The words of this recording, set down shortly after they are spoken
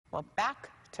Well, back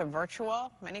to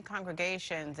virtual. Many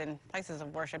congregations and places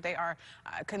of worship, they are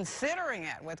considering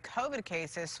it with COVID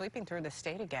cases sweeping through the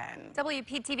state again.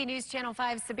 WPTV News Channel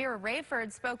 5's Sabira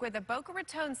Rayford spoke with the Boca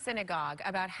Raton Synagogue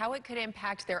about how it could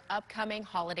impact their upcoming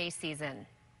holiday season.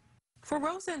 For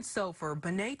Rosa and Sofer,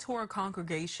 Bnai Torah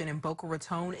congregation in Boca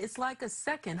Raton is like a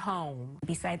second home.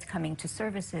 Besides coming to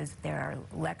services, there are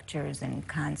lectures and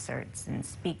concerts and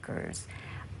speakers.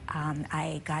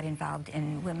 I got involved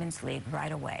in Women's League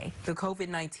right away. The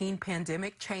COVID-19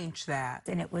 pandemic changed that.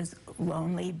 And it was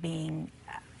lonely being,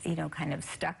 kind of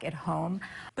stuck at home.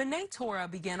 Bnai Torah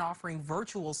began offering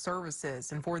virtual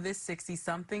services, and for this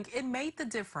 60-something, it made the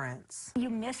difference. You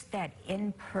missed that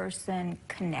in-person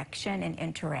connection and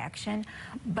interaction,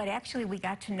 but actually we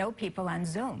got to know people on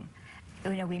Zoom.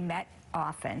 We met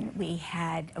often. We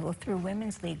had, through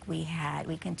Women's League, we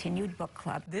continued book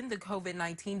club. Then the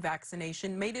COVID-19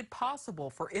 vaccination made it possible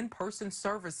for in-person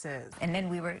services. And then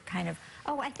we were kind of,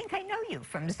 oh, I think I know you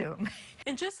from Zoom.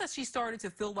 And just as she started to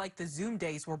feel like the Zoom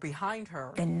days were behind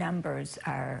her, the numbers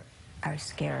are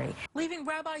scary. Leaving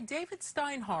Rabbi David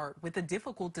Steinhardt with a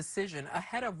difficult decision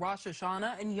ahead of Rosh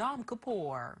Hashanah and Yom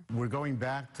Kippur. We're going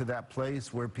back to that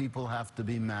place where people have to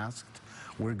be masked.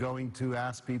 We're going to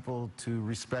ask people to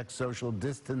respect social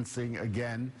distancing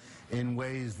again in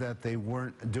ways that they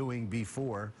weren't doing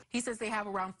before. He says they have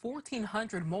around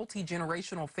 1,400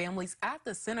 multi-generational families at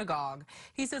the synagogue.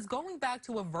 He says going back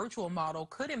to a virtual model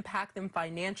could impact them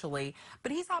financially,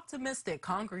 but he's optimistic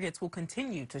congregants will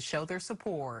continue to show their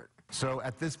support. So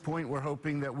at this point, we're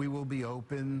hoping that we will be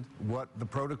open. What the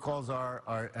protocols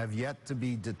have yet to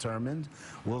be determined.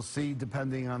 We'll see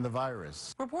depending on the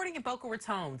virus. Reporting in Boca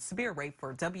Raton, Sabira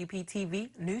Rayford, WPTV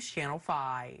News Channel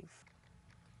 5.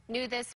 New this